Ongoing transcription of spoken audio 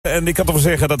En ik kan toch wel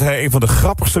zeggen dat hij een van de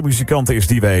grappigste muzikanten is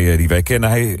die wij kennen.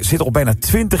 Hij zit al bijna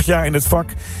 20 jaar in het vak.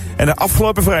 En de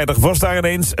afgelopen vrijdag was daar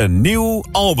ineens een nieuw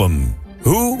album.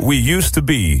 Who We Used To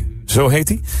Be. Zo heet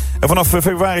hij. En vanaf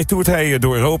februari toert hij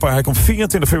door Europa. Hij komt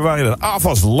 24 februari naar de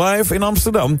AFAS Live in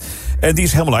Amsterdam. En die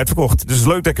is helemaal uitverkocht. Dus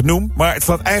leuk dat ik het noem, maar het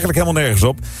staat eigenlijk helemaal nergens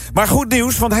op. Maar goed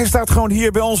nieuws, want hij staat gewoon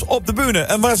hier bij ons op de bühne.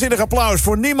 Een waanzinnig applaus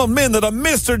voor niemand minder dan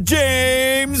Mr.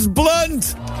 James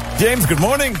Blunt. James, good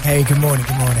morning. Hey, good morning,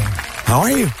 good morning. How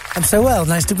are you? I'm so well,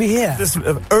 nice to be here. This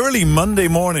early Monday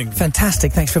morning.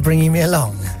 Fantastic, thanks for bringing me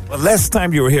along. Well, last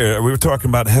time you were here, we were talking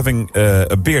about having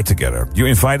a beer together. You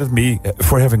invited me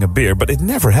for having a beer, but it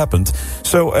never happened.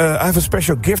 So I have a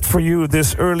special gift for you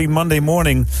this early Monday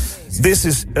morning. This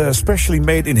is specially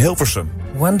made in Hilversum.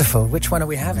 Wonderful. Which one are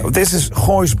we having? This is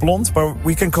Goois Blond, but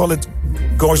we can call it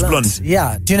Goois Blunt.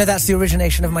 Yeah. Do you know that's the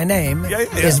origination of my name? Yeah.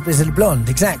 Is it blonde?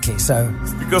 Exactly. So.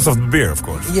 Because of the beer, of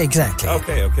course. Yeah, exactly.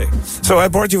 Okay. So I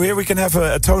brought you here. We can have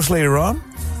a toast later on.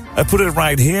 I put it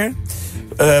right here.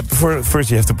 First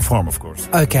you have to perform, of course.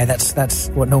 Okay, that's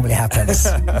what normally happens.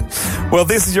 Well,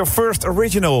 this is your first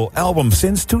original album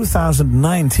since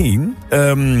 2019.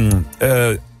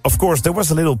 Of course, there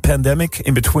was a little pandemic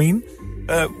in between.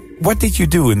 What did you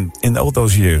do in all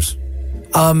those years?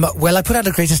 Well, I put out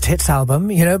a greatest hits album,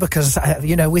 because,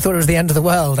 we thought it was the end of the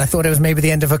world. I thought it was maybe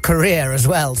the end of a career as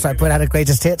well. So I put out a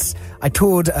greatest hits. I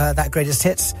toured that greatest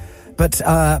hits. But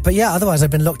yeah, otherwise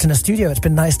I've been locked in a studio. It's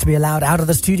been nice to be allowed out of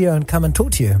the studio and come and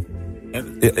talk to you.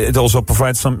 And it also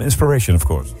provides some inspiration, of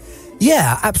course.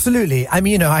 Yeah, absolutely. I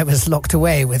mean, I was locked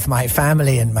away with my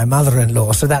family and my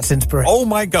mother-in-law, so that's inspiration. Oh,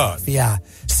 my God. Yeah,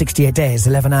 68 days,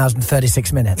 11 hours and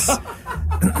 36 minutes.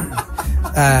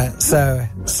 So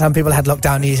some people had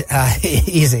lockdown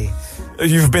easy.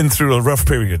 You've been through a rough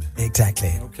period.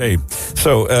 Exactly. Okay,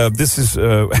 so this is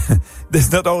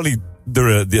not only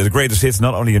the greatest hits,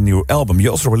 not only a new album,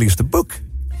 you also released a book.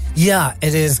 Yeah,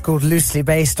 it is called Loosely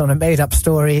Based on a Made-Up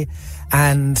Story.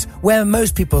 And where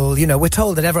most people, we're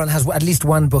told that everyone has at least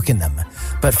one book in them.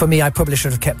 But for me, I probably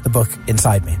should have kept the book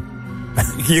inside me.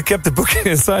 You kept the book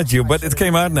inside you, but it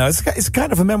came out now. It's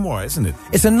kind of a memoir, isn't it?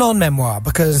 It's a non-memoir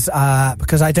because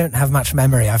I don't have much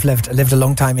memory. I've lived a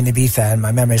long time in Ibiza and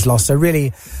my memory's lost. So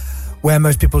really, where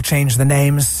most people change the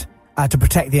names to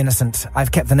protect the innocent,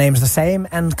 I've kept the names the same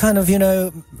and kind of,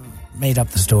 made up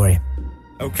the story.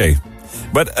 Okay.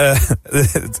 But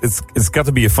it's got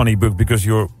to be a funny book because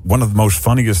you're one of the most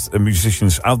funniest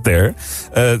musicians out there.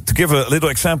 To give a little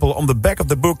example, on the back of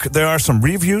the book there are some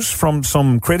reviews from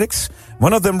some critics.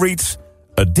 One of them reads,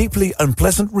 "A deeply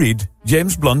unpleasant read,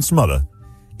 James Blunt's mother."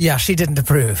 Yeah, she didn't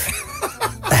approve.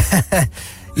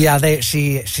 Yeah,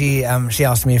 she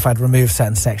asked me if I'd remove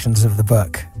certain sections of the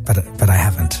book, but I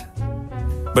haven't.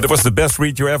 But it was the best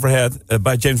read you ever had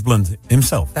by James Blunt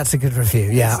himself. That's a good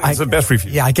review, yeah. It's the best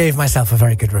review. Yeah, I gave myself a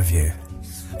very good review.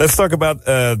 Let's talk about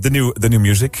the new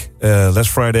music. Last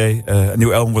Friday, a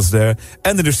new album was there.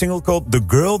 And the new single called The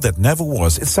Girl That Never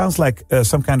Was. It sounds like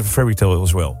some kind of a fairy tale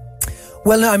as well.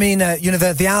 Well, no, I mean,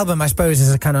 the album, I suppose,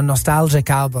 is a kind of nostalgic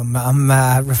album,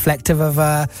 reflective of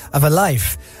a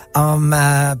life.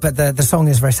 But the song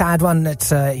is a very sad one.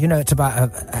 It's, it's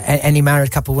about any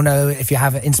married couple will know if you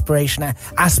have an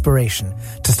aspiration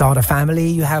to start a family,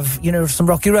 you have, some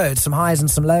rocky roads, some highs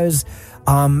and some lows.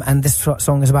 And this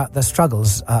song is about the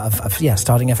struggles of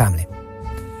starting a family.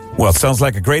 Well, it sounds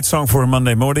like a great song for a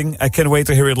Monday morning. I can't wait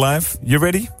to hear it live. You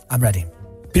ready? I'm ready.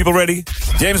 People ready?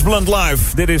 James Blunt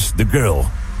live. Dit is The Girl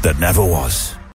That Never Was.